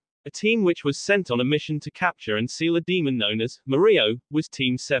execution. A team which was sent on a mission to capture and seal a demon known as Mario, was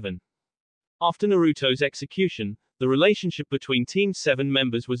Team 7. After Naruto's execution, the relationship between Team 7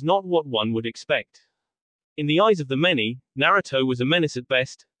 members was not what one would expect. In the eyes of the many, Naruto was a menace at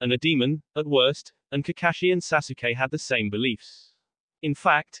best, and a demon, at worst, and Kakashi and Sasuke had the same beliefs. In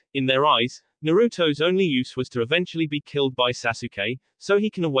fact, in their eyes, Naruto's only use was to eventually be killed by Sasuke, so he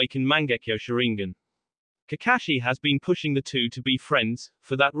can awaken Mangekyo Sharingan. Kakashi has been pushing the two to be friends,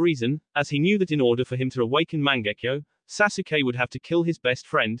 for that reason, as he knew that in order for him to awaken Mangekyo, Sasuke would have to kill his best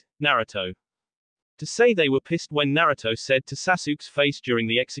friend, Naruto. To say they were pissed when Naruto said to Sasuke's face during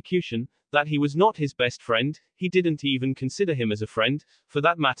the execution, that he was not his best friend, he didn't even consider him as a friend, for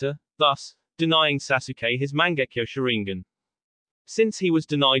that matter, thus, denying Sasuke his Mangekyo Sharingan. Since he was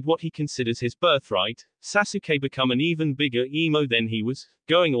denied what he considers his birthright, Sasuke become an even bigger emo than he was,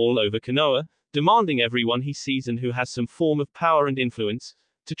 going all over Konoha, demanding everyone he sees and who has some form of power and influence,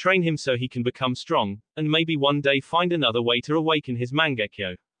 to train him so he can become strong, and maybe one day find another way to awaken his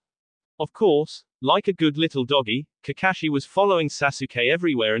Mangekyo. Of course, like a good little doggy, Kakashi was following Sasuke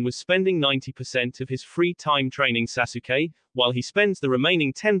everywhere and was spending 90% of his free time training Sasuke, while he spends the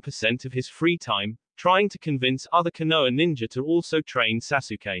remaining 10% of his free time trying to convince other Konoha ninja to also train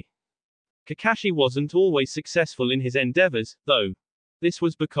Sasuke. Kakashi wasn't always successful in his endeavors, though. This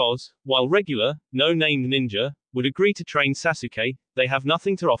was because, while regular, no-named ninja would agree to train Sasuke, they have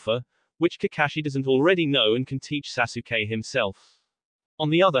nothing to offer, which Kakashi doesn't already know and can teach Sasuke himself. On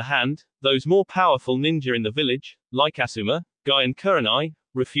the other hand, those more powerful ninja in the village, like Asuma, Guy and Kurenai,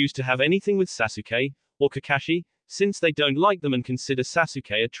 refuse to have anything with Sasuke, or Kakashi, since they don't like them and consider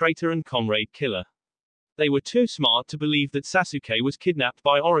Sasuke a traitor and comrade killer. They were too smart to believe that Sasuke was kidnapped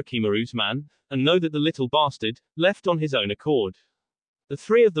by Orochimaru's man, and know that the little bastard left on his own accord. The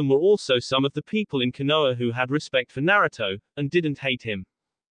 3 of them were also some of the people in Konoha who had respect for Naruto, and didn't hate him.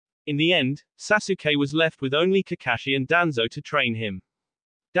 In the end, Sasuke was left with only Kakashi and Danzo to train him.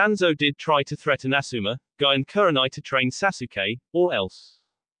 Danzo did try to threaten Asuma, Guy and Kurenai to train Sasuke, or else.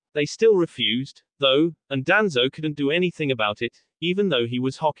 They still refused, though, and Danzo couldn't do anything about it, even though he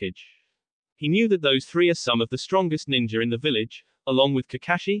was Hokage. He knew that those three are some of the strongest ninja in the village, along with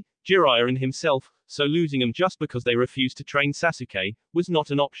Kakashi, Jiraiya and himself, so losing them just because they refused to train Sasuke, was not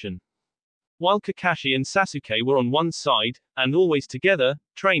an option. While Kakashi and Sasuke were on one side, and always together,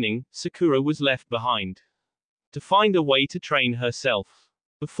 training, Sakura was left behind. To find a way to train herself.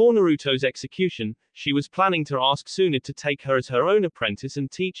 Before Naruto's execution, she was planning to ask Tsunade to take her as her own apprentice and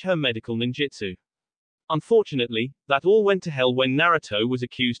teach her medical ninjutsu. Unfortunately, that all went to hell when Naruto was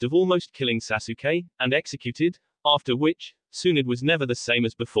accused of almost killing Sasuke, and executed, after which, Tsunade was never the same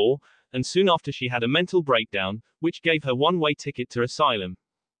as before, and soon after she had a mental breakdown, which gave her one-way ticket to asylum.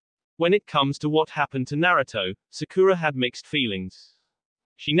 When it comes to what happened to Naruto, Sakura had mixed feelings.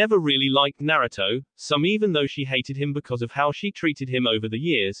 She never really liked Naruto, some even though she hated him because of how she treated him over the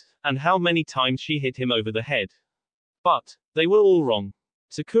years, and how many times she hit him over the head. But, they were all wrong.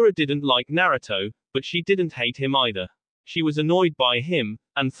 Sakura didn't like Naruto, but she didn't hate him either. She was annoyed by him,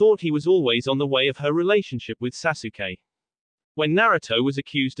 and thought he was always on the way of her relationship with Sasuke. When Naruto was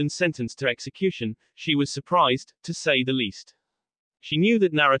accused and sentenced to execution, she was surprised, to say the least. She knew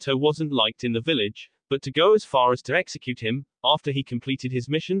that Naruto wasn't liked in the village, but to go as far as to execute him, after he completed his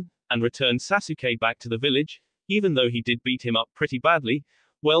mission, and returned Sasuke back to the village, even though he did beat him up pretty badly,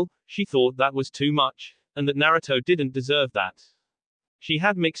 well, she thought that was too much, and that Naruto didn't deserve that. She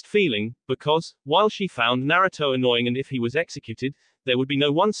had mixed feeling, because, while she found Naruto annoying and if he was executed, there would be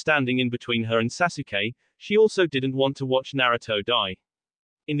no one standing in between her and Sasuke, she also didn't want to watch Naruto die.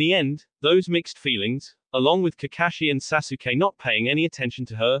 In the end, those mixed feelings, along with Kakashi and Sasuke not paying any attention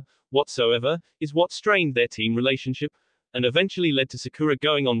to her, whatsoever, is what strained their team relationship, and eventually led to Sakura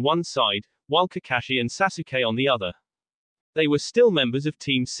going on one side, while Kakashi and Sasuke on the other. They were still members of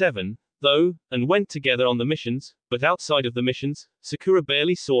Team 7, though, and went together on the missions, but outside of the missions, Sakura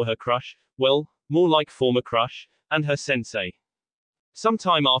barely saw her crush, well, more like former crush, and her sensei.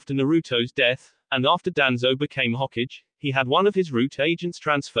 Sometime after Naruto's death, and after Danzo became Hokage, he had one of his root agents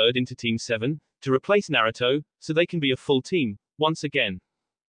transferred into Team 7, to replace Naruto, so they can be a full team, once again.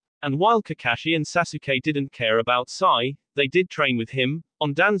 And while Kakashi and Sasuke didn't care about Sai, they did train with him,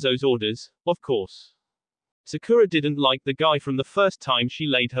 on Danzo's orders, of course. Sakura didn't like the guy from the first time she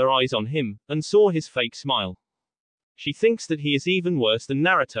laid her eyes on him, and saw his fake smile. She thinks that he is even worse than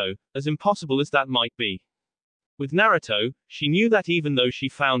Naruto, as impossible as that might be. With Naruto, she knew that even though she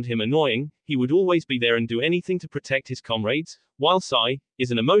found him annoying, he would always be there and do anything to protect his comrades, while Sai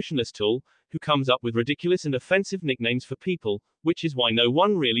is an emotionless tool, who comes up with ridiculous and offensive nicknames for people, which is why no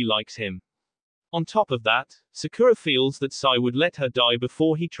one really likes him. On top of that, Sakura feels that Sai would let her die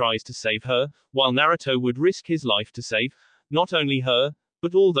before he tries to save her, while Naruto would risk his life to save, not only her,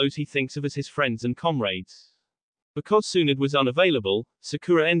 but all those he thinks of as his friends and comrades. Because Tsunade was unavailable,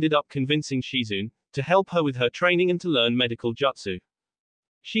 Sakura ended up convincing Shizune to help her with her training and to learn medical jutsu.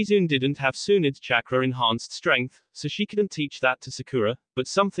 Shizune didn't have Tsunade's chakra-enhanced strength, so she couldn't teach that to Sakura, but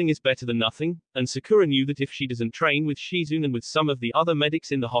something is better than nothing, and Sakura knew that if she doesn't train with Shizune and with some of the other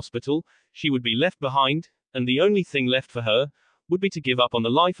medics in the hospital, she would be left behind, and the only thing left for her would be to give up on the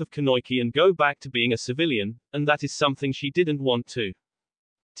life of Kunoichi and go back to being a civilian, and that is something she didn't want to.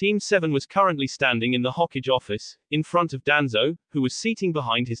 Team 7 was currently standing in the Hokage office, in front of Danzo, who was seating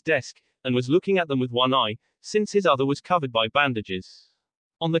behind his desk, and was looking at them with one eye, since his other was covered by bandages.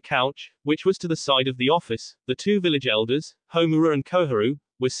 On the couch, which was to the side of the office, the two village elders, Homura and Koharu,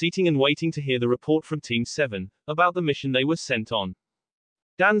 were seating and waiting to hear the report from Team 7, about the mission they were sent on.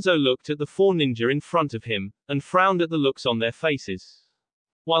 Danzo looked at the four ninja in front of him, and frowned at the looks on their faces.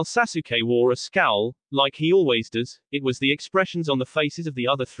 While Sasuke wore a scowl, like he always does, it was the expressions on the faces of the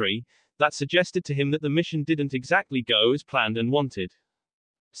other three, that suggested to him that the mission didn't exactly go as planned and wanted.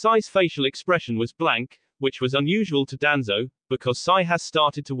 Sai's facial expression was blank, which was unusual to Danzo, because Sai has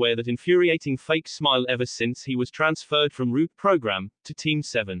started to wear that infuriating fake smile ever since he was transferred from Root Program to Team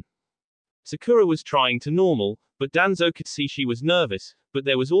 7. Sakura was trying to normal, but Danzo could see she was nervous, but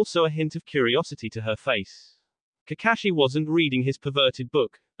there was also a hint of curiosity to her face. Kakashi wasn't reading his perverted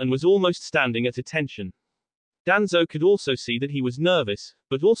book, and was almost standing at attention. Danzo could also see that he was nervous,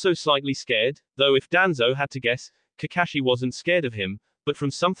 but also slightly scared, though if Danzo had to guess, Kakashi wasn't scared of him, but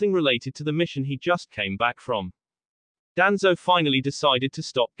from something related to the mission he just came back from. Danzo finally decided to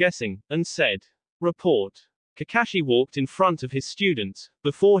stop guessing, and said, "Report." Kakashi walked in front of his students,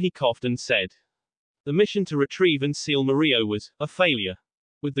 before he coughed and said, "The mission to retrieve and seal Mario was a failure."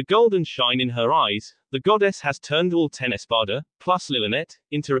 With the golden shine in her eyes, the goddess has turned all 10 Espada, plus Lilinet,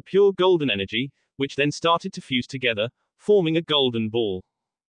 into a pure golden energy, which then started to fuse together, forming a golden ball.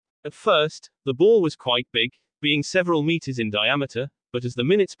 At first, the ball was quite big, being several meters in diameter, but as the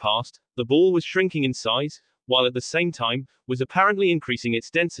minutes passed, the ball was shrinking in size, while at the same time, was apparently increasing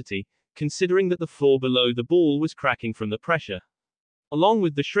its density, considering that the floor below the ball was cracking from the pressure. Along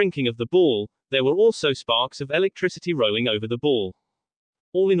with the shrinking of the ball, there were also sparks of electricity rolling over the ball.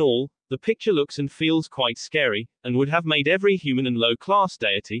 All in all, the picture looks and feels quite scary, and would have made every human and low-class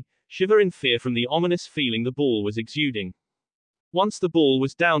deity shiver in fear from the ominous feeling the ball was exuding. Once the ball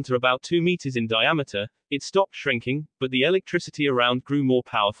was down to about 2 meters in diameter, it stopped shrinking, but the electricity around grew more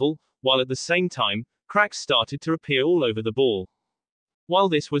powerful, while at the same time, cracks started to appear all over the ball. While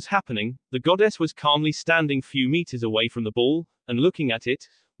this was happening, the goddess was calmly standing few meters away from the ball, and looking at it,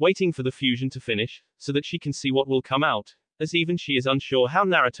 waiting for the fusion to finish, so that she can see what will come out, as even she is unsure how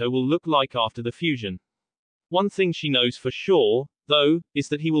Naruto will look like after the fusion. One thing she knows for sure, though, is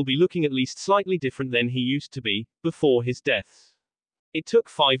that he will be looking at least slightly different than he used to be, before his death. It took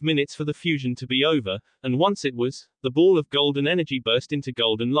 5 minutes for the fusion to be over, and once it was, the ball of golden energy burst into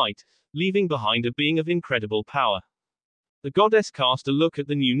golden light, leaving behind a being of incredible power. The goddess cast a look at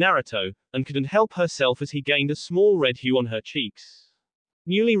the new Naruto, and couldn't help herself as he gained a small red hue on her cheeks.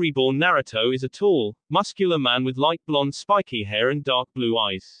 Newly reborn Naruto is a tall, muscular man with light blonde spiky hair and dark blue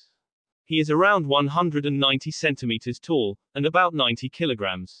eyes. He is around 190 centimeters tall, and about 90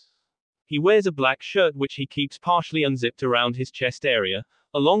 kilograms. He wears a black shirt which he keeps partially unzipped around his chest area,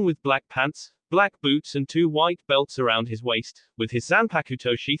 along with black pants, black boots and 2 white belts around his waist, with his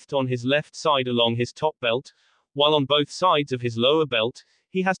zanpakuto sheathed on his left side along his top belt, while on both sides of his lower belt,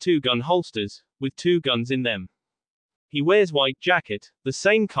 he has 2 gun holsters, with 2 guns in them. He wears white jacket, the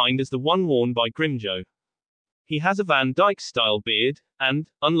same kind as the one worn by Grimjo. He has a Van Dyke-style beard, and,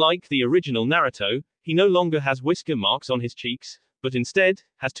 unlike the original Naruto, he no longer has whisker marks on his cheeks, but instead,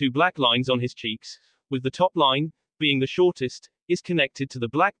 has 2 black lines on his cheeks, with the top line, being the shortest, is connected to the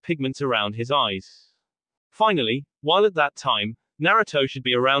black pigments around his eyes. Finally, while at that time, Naruto should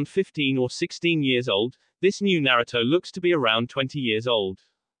be around 15 or 16 years old, this new Naruto looks to be around 20 years old.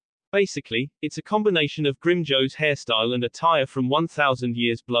 Basically, it's a combination of Grimjo's hairstyle and attire from 1000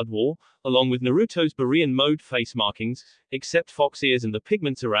 Years Blood War, along with Naruto's Berean mode face markings, except fox ears and the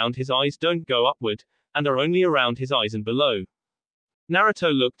pigments around his eyes don't go upward, and are only around his eyes and below.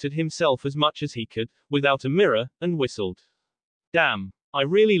 Naruto looked at himself as much as he could, without a mirror, and whistled. Damn, I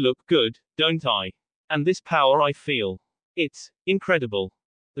really look good, don't I? And this power I feel. It's incredible.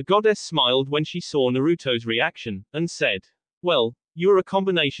 The goddess smiled when she saw Naruto's reaction, and said, well, you're a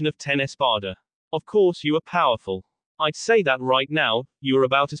combination of 10 Espada. Of course you are powerful. I'd say that right now, you are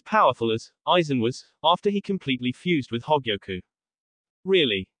about as powerful as Aizen was, after he completely fused with Hogyoku.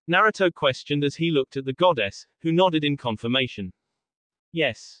 Really? Naruto questioned as he looked at the goddess, who nodded in confirmation.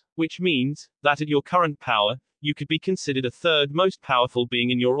 Yes. Which means, that at your current power, you could be considered a third most powerful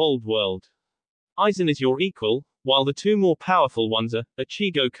being in your old world. Aizen is your equal, while the 2 more powerful ones are,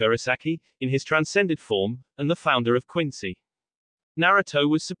 Ichigo Kurosaki, in his transcended form, and the founder of Quincy. Naruto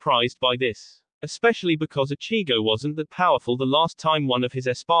was surprised by this. Especially because Ichigo wasn't that powerful the last time one of his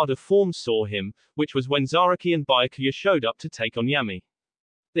Espada forms saw him, which was when Zaraki and Byakuya showed up to take on Yami.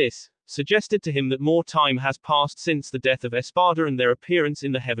 This suggested to him that more time has passed since the death of Espada and their appearance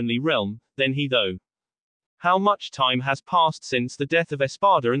in the heavenly realm, than he though. How much time has passed since the death of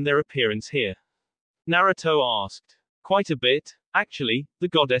Espada and their appearance here? Naruto asked. Quite a bit, actually, the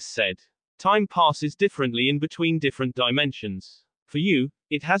goddess said. Time passes differently in between different dimensions. For you,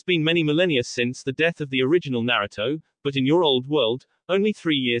 it has been many millennia since the death of the original Naruto, but in your old world, only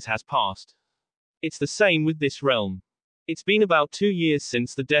 3 years has passed. It's the same with this realm. It's been about 2 years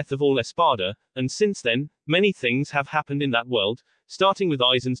since the death of all Espada, and since then, many things have happened in that world, starting with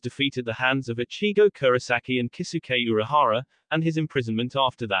Aizen's defeat at the hands of Ichigo Kurosaki and Kisuke Urahara, and his imprisonment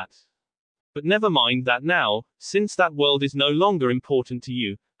after that. But never mind that now, since that world is no longer important to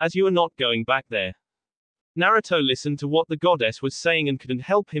you, as you are not going back there. Naruto listened to what the goddess was saying and couldn't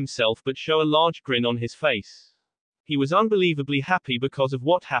help himself but show a large grin on his face. He was unbelievably happy because of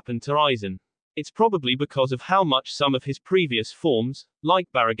what happened to Aizen. It's probably because of how much some of his previous forms, like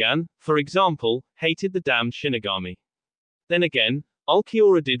Baragan, for example, hated the damned Shinigami. Then again,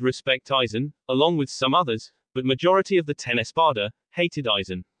 Ulquiorra did respect Aizen, along with some others, but majority of the 10 Espada hated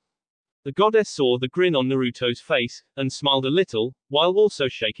Aizen. The goddess saw the grin on Naruto's face, and smiled a little, while also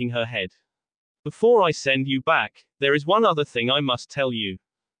shaking her head. Before I send you back, there is one other thing I must tell you.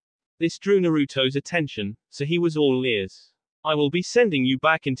 This drew Naruto's attention, so he was all ears. I will be sending you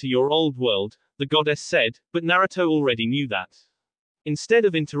back into your old world, the goddess said, but Naruto already knew that. Instead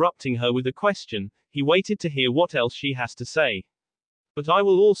of interrupting her with a question, he waited to hear what else she has to say. But I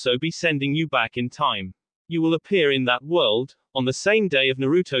will also be sending you back in time. You will appear in that world, on the same day of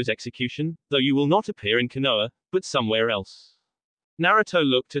Naruto's execution, though you will not appear in Konoha, but somewhere else. Naruto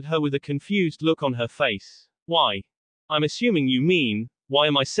looked at her with a confused look on her face. Why? I'm assuming you mean, why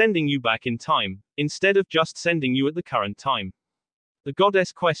am I sending you back in time, instead of just sending you at the current time? The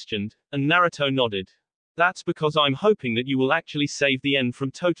goddess questioned, and Naruto nodded. That's because I'm hoping that you will actually save the end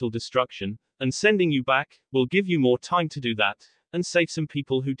from total destruction, and sending you back will give you more time to do that, and save some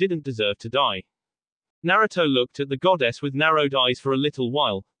people who didn't deserve to die. Naruto looked at the goddess with narrowed eyes for a little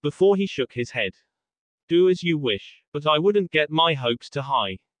while, before he shook his head. Do as you wish, but I wouldn't get my hopes too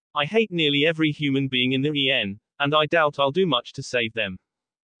high. I hate nearly every human being in the EN, and I doubt I'll do much to save them.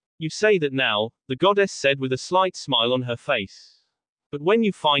 You say that now, the goddess said with a slight smile on her face. But when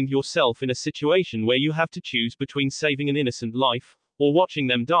you find yourself in a situation where you have to choose between saving an innocent life, or watching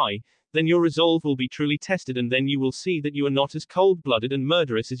them die, then your resolve will be truly tested, and then you will see that you are not as cold-blooded and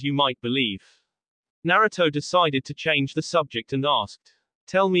murderous as you might believe. Naruto decided to change the subject and asked,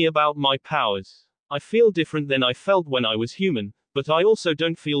 tell me about my powers. I feel different than I felt when I was human, but I also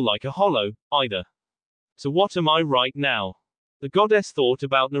don't feel like a hollow, either. So what am I right now? The goddess thought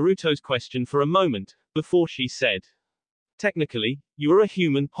about Naruto's question for a moment, before she said. Technically, you are a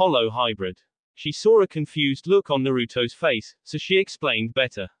human-hollow hybrid. She saw a confused look on Naruto's face, so she explained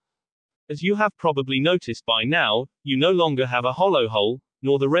better. As you have probably noticed by now, you no longer have a hollow hole,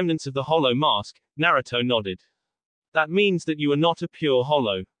 nor the remnants of the hollow mask. Naruto nodded. That means that you are not a pure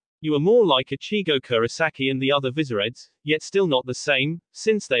hollow. You are more like Ichigo Kurosaki and the other Vizareds, yet still not the same,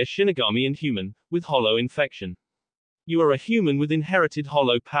 since they are Shinigami and human, with hollow infection. You are a human with inherited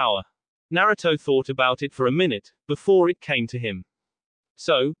hollow power. Naruto thought about it for a minute, before it came to him.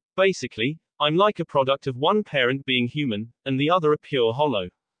 So, basically, I'm like a product of one parent being human, and the other a pure hollow.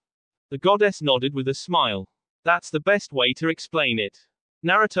 The goddess nodded with a smile. That's the best way to explain it.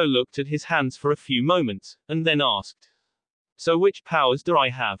 Naruto looked at his hands for a few moments, and then asked. So which powers do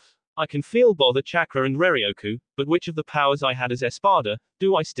I have? I can feel Bodhi Chakra and Reryoku, but which of the powers I had as Espada,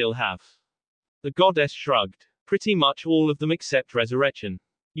 do I still have? The goddess shrugged. Pretty much all of them except Resurrection.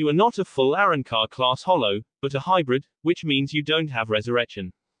 You are not a full Arrancar class hollow, but a hybrid, which means you don't have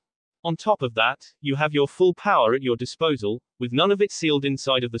Resurrection. On top of that, you have your full power at your disposal, with none of it sealed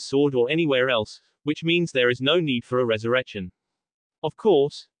inside of the sword or anywhere else, which means there is no need for a Resurrection. Of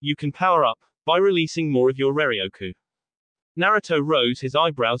course, you can power up, by releasing more of your Reryoku. Naruto rose his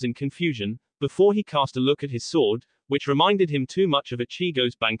eyebrows in confusion, before he cast a look at his sword, which reminded him too much of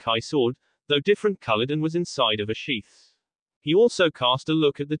Ichigo's Bankai sword, though different colored and was inside of a sheath. He also cast a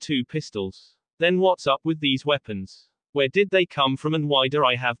look at the two pistols. Then what's up with these weapons? Where did they come from and why do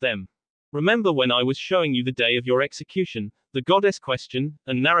I have them? Remember when I was showing you the day of your execution? The goddess questioned,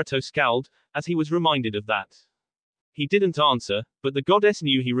 and Naruto scowled, as he was reminded of that. He didn't answer, but the goddess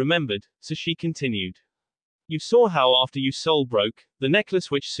knew he remembered, so she continued. You saw how after your soul broke, the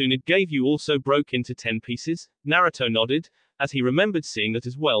necklace which Tsunade gave you also broke into 10 pieces? Naruto nodded, as he remembered seeing that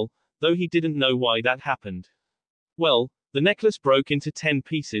as well, though he didn't know why that happened. Well, the necklace broke into 10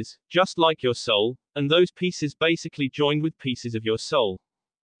 pieces, just like your soul, and those pieces basically joined with pieces of your soul.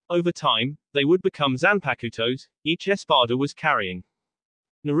 Over time, they would become Zanpakutos, each Espada was carrying.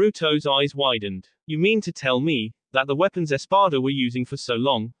 Naruto's eyes widened. You mean to tell me that the weapons Espada were using for so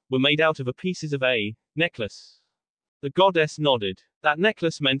long were made out of a pieces of a necklace? The goddess nodded. That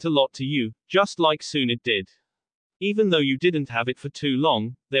necklace meant a lot to you, just like Tsunade did. Even though you didn't have it for too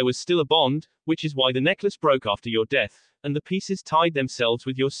long, there was still a bond, which is why the necklace broke after your death, and the pieces tied themselves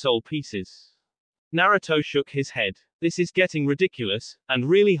with your soul pieces. Naruto shook his head. This is getting ridiculous, and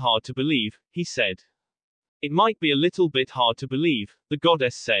really hard to believe, he said. It might be a little bit hard to believe, the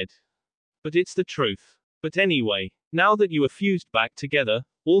goddess said. But it's the truth. But anyway, now that you are fused back together,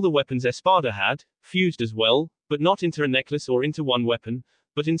 all the weapons Espada had, fused as well, but not into a necklace or into one weapon,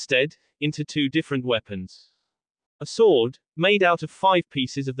 but instead, into 2 different weapons. A sword, made out of 5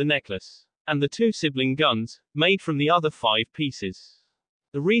 pieces of the necklace, and the 2 sibling guns, made from the other 5 pieces.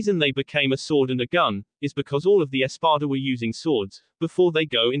 The reason they became a sword and a gun, is because all of the Espada were using swords, before they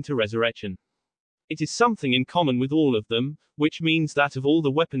go into resurrection. It is something in common with all of them, which means that of all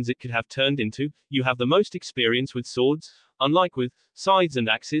the weapons it could have turned into, you have the most experience with swords, unlike with scythes and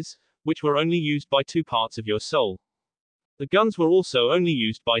axes, which were only used by 2 parts of your soul. The guns were also only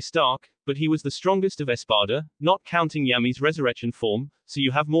used by Stark, but he was the strongest of Espada, not counting Yami's resurrection form, so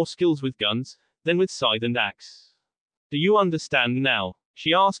you have more skills with guns than with scythe and axe. Do you understand now?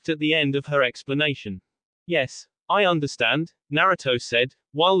 She asked at the end of her explanation. Yes, I understand, Naruto said,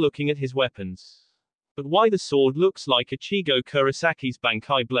 while looking at his weapons. But why the sword looks like Ichigo Kurisaki's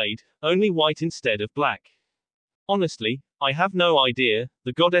Bankai blade, only white instead of black? Honestly, I have no idea,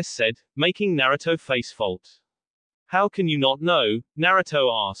 the goddess said, making Naruto face fault. How can you not know? Naruto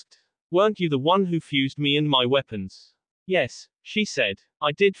asked. Weren't you the one who fused me and my weapons? Yes, she said.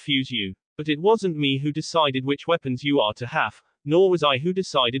 I did fuse you. But it wasn't me who decided which weapons you are to have, nor was I who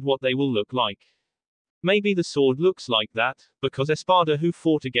decided what they will look like. Maybe the sword looks like that, because Espada, who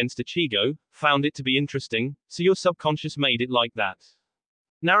fought against Ichigo, found it to be interesting, so your subconscious made it like that.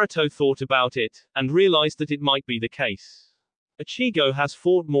 Naruto thought about it, and realized that it might be the case. Ichigo has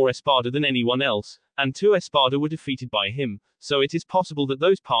fought more Espada than anyone else, and 2 Espada were defeated by him, so it is possible that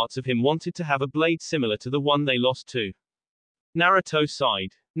those parts of him wanted to have a blade similar to the one they lost to. Naruto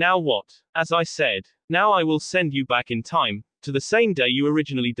sighed. Now what? As I said, now I will send you back in time, to the same day you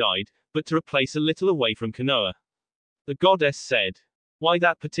originally died, but to a place a little away from Konoha. The goddess said. Why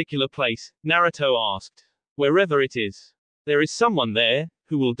that particular place? Naruto asked. Wherever it is. There is someone there,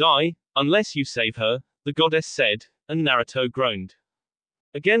 who will die, unless you save her, the goddess said, and Naruto groaned.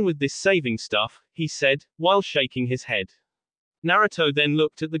 Again with this saving stuff, he said, while shaking his head. Naruto then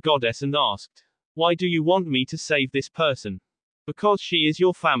looked at the goddess and asked. Why do you want me to save this person? Because she is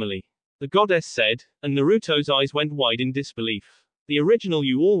your family. The goddess said, and Naruto's eyes went wide in disbelief. The original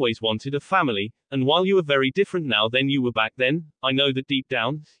you always wanted a family, and while you are very different now than you were back then, I know that deep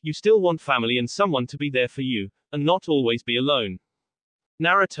down, you still want family and someone to be there for you, and not always be alone.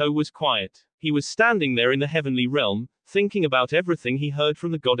 Naruto was quiet. He was standing there in the heavenly realm, thinking about everything he heard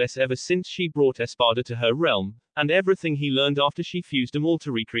from the goddess ever since she brought Espada to her realm, and everything he learned after she fused them all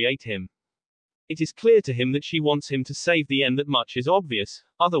to recreate him. It is clear to him that she wants him to save the end, that much is obvious,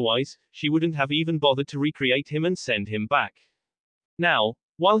 otherwise, she wouldn't have even bothered to recreate him and send him back. Now,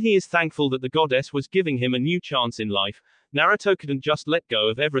 while he is thankful that the goddess was giving him a new chance in life, Naruto couldn't just let go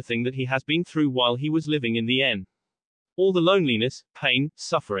of everything that he has been through while he was living in the N. All the loneliness, pain,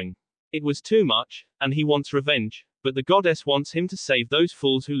 suffering. It was too much, and he wants revenge, but the goddess wants him to save those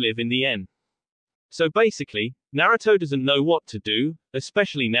fools who live in the N. So basically, Naruto doesn't know what to do,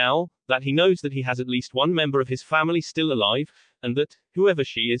 especially now that he knows that he has at least one member of his family still alive, and that, whoever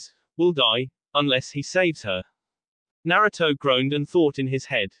she is, will die, unless he saves her. Naruto groaned and thought in his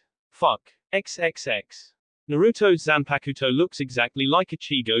head. Fuck. XXX. Naruto's Zanpakuto looks exactly like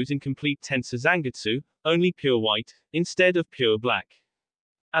Ichigo's incomplete Tensei Zangetsu, only pure white, instead of pure black.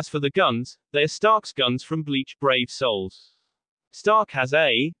 As for the guns, they are Stark's guns from Bleach Brave Souls. Stark has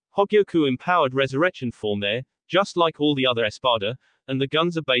a Hogyoku-empowered resurrection form there, just like all the other Espada, and the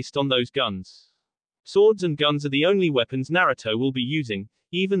guns are based on those guns. Swords and guns are the only weapons Naruto will be using,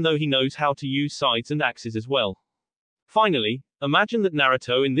 even though he knows how to use scythes and axes as well. Finally, imagine that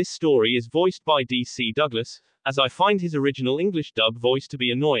Naruto in this story is voiced by DC Douglas, as I find his original English dub voice to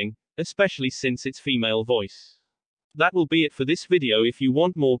be annoying, especially since it's female voice. That will be it for this video. If you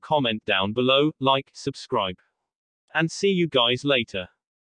want more, comment down below, like, subscribe. And see you guys later.